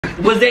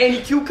Was there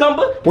any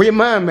cucumber? Where your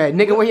mom at,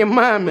 nigga? Where your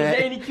mom at? Was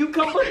there any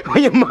cucumber? Where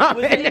your mom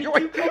Was at, there any nigga?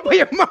 cucumber? Where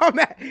your mom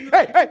at?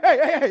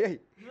 Hey.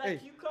 You like Hey.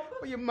 cucumber?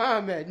 Where your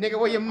mom at, nigga?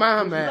 Where your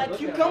mom You like at?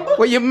 cucumber?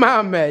 Where your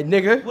mom at,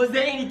 nigga? Was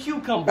there any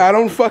cucumber? I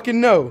don't fucking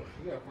know.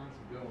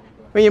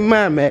 Where your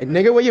mom at,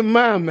 nigga? Where your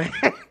mom at?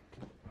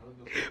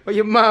 Where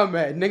your mom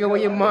at, nigga? Where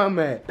your mom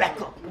at? Back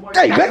up.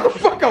 Hey, back the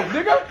fuck up,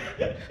 nigga.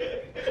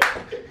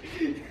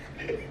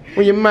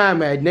 Where your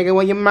mom at, nigga?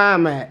 Where your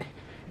mom at?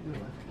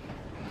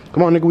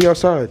 Come on, nigga, we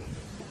outside.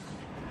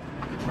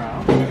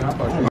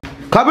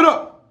 Clap it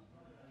up.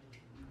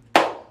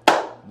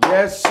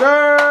 Yes,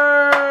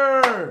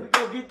 sir. We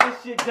gonna get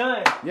this shit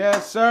done.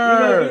 Yes, We gonna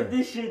sir. get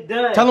this shit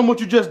done. Tell them what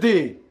you just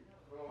did.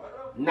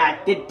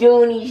 Knock the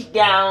Doonies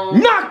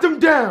down. Knock them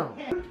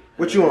down.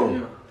 What you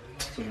on?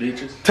 Some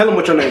beaches. Tell them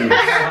what your name is.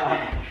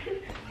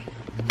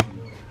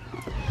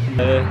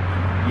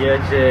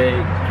 Yeah, Jay.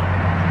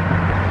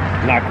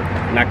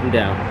 Knock him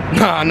down.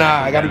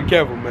 Nah, I gotta be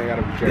careful, man.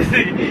 Gotta be careful.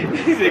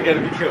 He said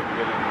gotta be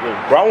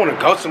careful. Bro, I wanna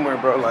go somewhere,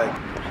 bro. Like,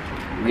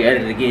 We at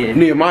it again.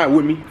 Nehemiah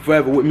with me,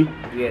 forever with me.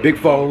 Yeah. Big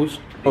foes.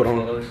 Hold on.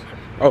 Close.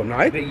 Oh,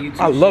 no. Big YouTube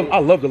I love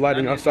shit. the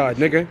lighting Y'all outside,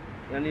 need nigga.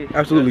 Y'all need-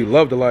 Absolutely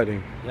love the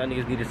lighting. Y'all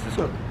niggas need to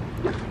subscribe.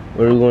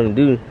 What are we gonna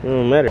do? It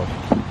don't matter.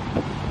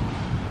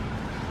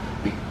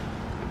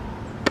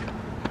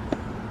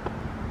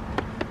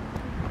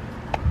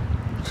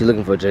 She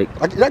looking for Jake.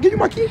 Did I give you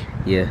my key?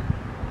 Yeah.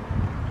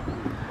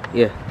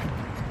 Yeah.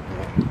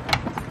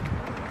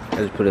 I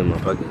just put it in my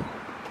pocket.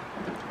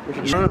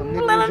 Where's your mom,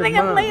 nigga? Where's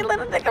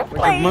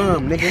your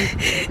mom,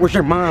 nigga? Where's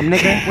your mom,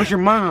 nigga? Where's your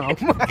mom?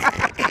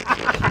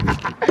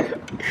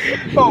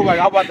 Oh, like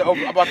I'm about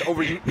to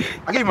over you.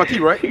 I gave you my key,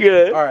 right?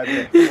 Yeah. All right,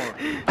 man. Come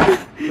on.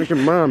 Where's your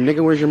mom,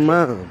 nigga? Where's your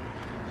mom?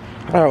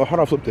 How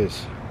do I flip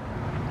this?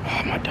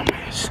 Oh, my dumb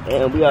ass.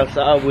 Damn, we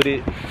outside with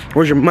it.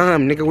 Where's your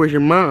mom, nigga? Where's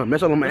your mom?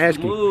 That's all I'm gonna ask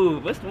you.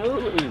 Move. What's the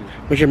move?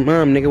 Where's your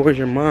mom, nigga? Where's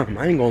your mom?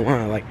 I ain't gonna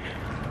lie, like,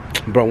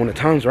 bro, when the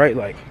time's right,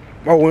 like,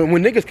 bro, when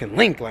niggas can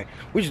link, like,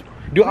 we just,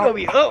 dude, gonna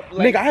be up,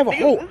 like, nigga, I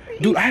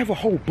have a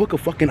whole book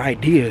of fucking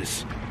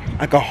ideas,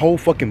 like a whole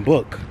fucking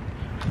book.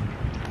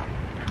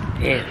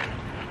 Damn.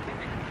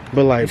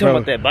 But like, You talking bro,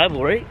 about that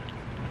Bible, right?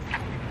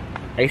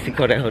 I used to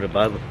call that hoe the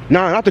Bible.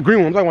 nah, not the green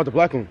one. I'm talking about the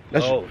black one.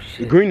 That's, Oh,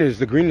 shit.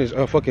 The green is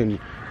fucking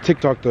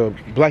TikTok. The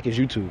black is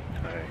YouTube.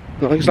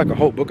 No, it's like a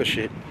whole book of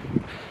shit.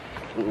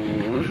 Ooh,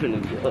 we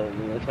finna go,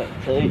 man. I'm trying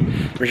to tell you.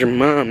 Where's your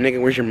mom,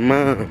 nigga? Where's your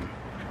mom?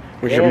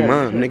 Where's your Yeah.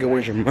 mom, nigga?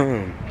 Where's your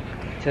mom?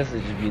 Tesla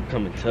just be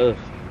coming tough.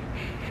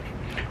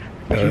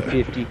 Uh,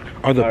 250.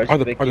 Are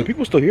the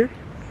people still here?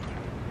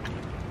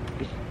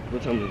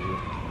 What time is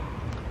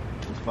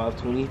it? It's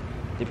 5:20.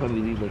 They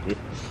probably leave like at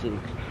 6.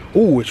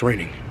 Ooh, it's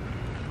raining.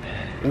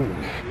 Ooh.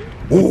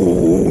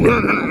 Ooh,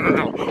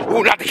 no.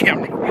 Ooh, not the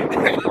camera.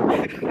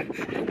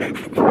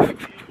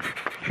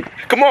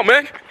 Come on,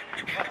 man.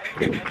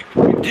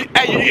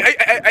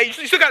 Hey, you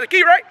still got the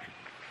key, right?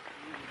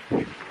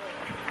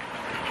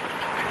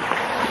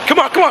 Come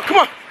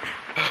on.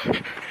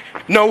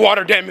 No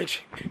water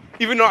damage.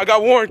 Even though I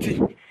got warranty.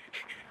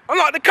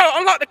 Unlock the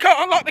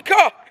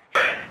car.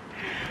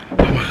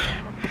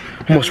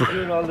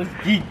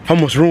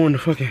 Almost ruined the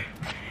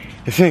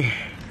thing.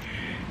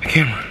 The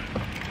camera.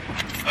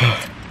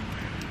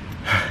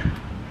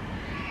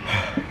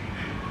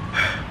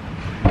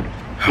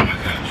 Oh my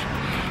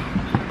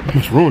gosh.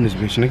 Almost ruined this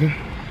bitch, nigga.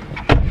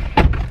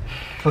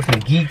 Fucking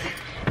geek.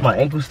 My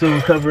ankle's still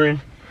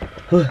recovering.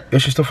 That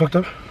shit still fucked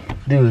up?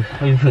 Dude,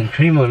 we putting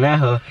cream on that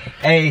hoe.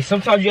 Hey,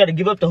 sometimes you gotta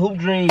give up the hoop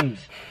dreams.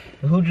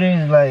 The hoop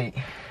dreams is like,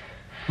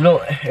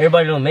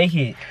 everybody don't make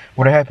it.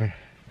 What happened?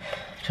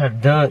 Try to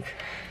dunk.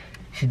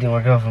 Shit didn't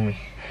work out for me.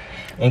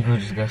 Ankle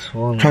just got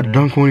swollen. Tried to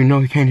dunk when you know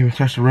he can't even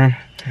touch the rim.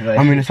 Like,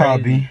 I mean, that's how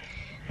it be.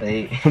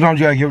 Like, Sometimes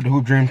you gotta give up the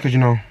hoop dream, cause you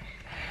know,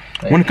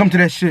 when it comes to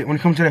that shit, when it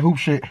comes to that hoop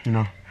shit, you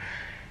know,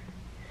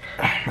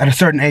 at a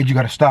certain age you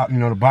gotta stop. You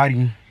know, the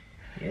body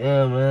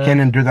yeah, man. can't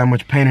endure that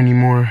much pain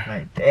anymore.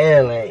 Like,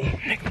 damn, like,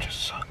 Nigga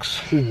just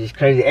sucks. shit just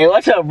crazy. Hey,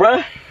 watch out,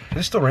 bro.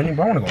 It's still raining,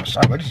 but I wanna go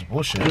outside. Like, this is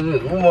bullshit.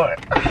 One more.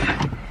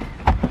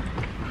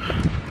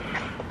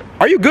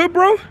 Are you good,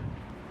 bro?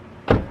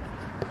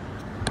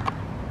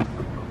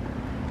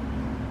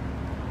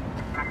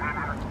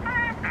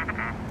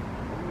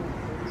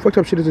 Fucked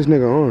up shit is this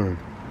nigga on?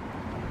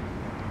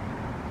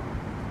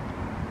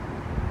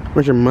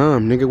 Where's your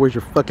mom, nigga? Where's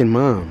your fucking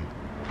mom?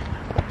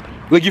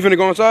 Look, you finna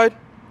go inside?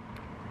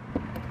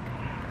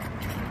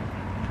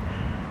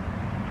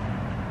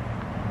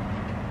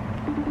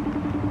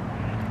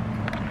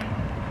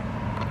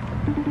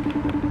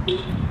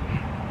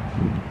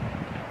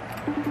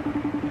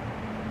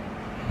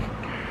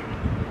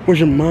 Where's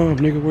your mom,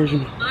 nigga? Where's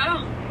your...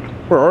 Hello?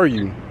 Where are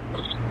you?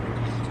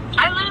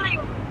 I literally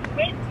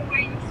went to where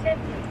you said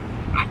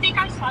it. I think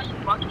I saw you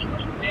walking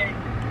over there.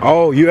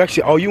 Oh,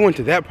 you went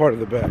to that part of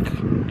the back.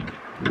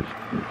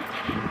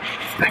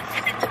 I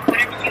said to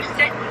whatever you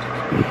said.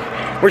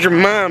 Where's your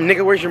mom,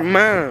 nigga? Where's your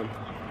mom?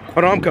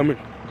 Hold on, I'm coming.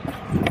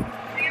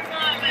 Where your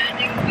mom, man?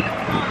 Nigga, where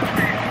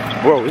your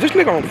mom? Bro, is this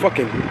nigga on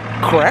fucking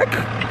crack?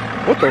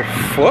 What the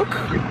fuck?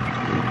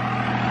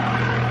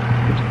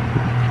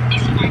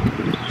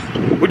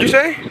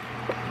 say?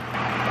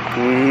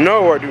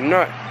 No, I do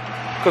not.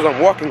 Because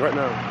I'm walking right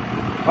now.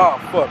 Oh,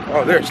 fuck.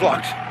 Oh, there it's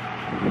locked.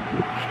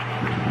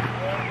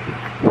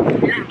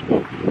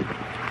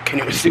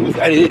 Can't even see what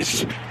that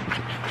is.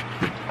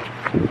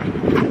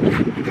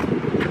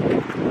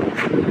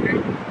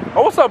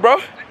 Oh, what's up, bro?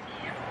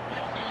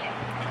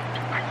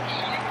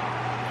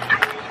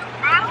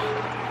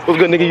 What's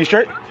good, nigga? You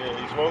straight?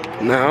 Yeah, you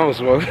smoking? Nah, I don't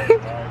smoke.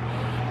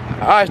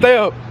 Alright, stay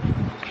up.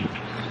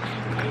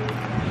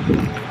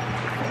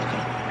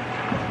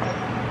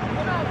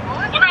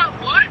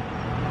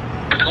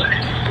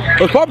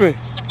 What's poppin'?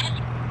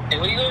 Hey,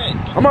 where you going?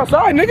 I'm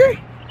outside, nigga.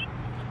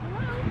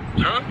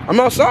 Huh? I'm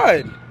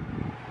outside.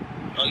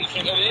 Oh, you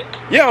finna come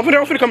in? Yeah, I'm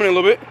finna come in a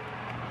little bit.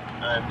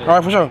 Alright,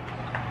 Alright, for sure.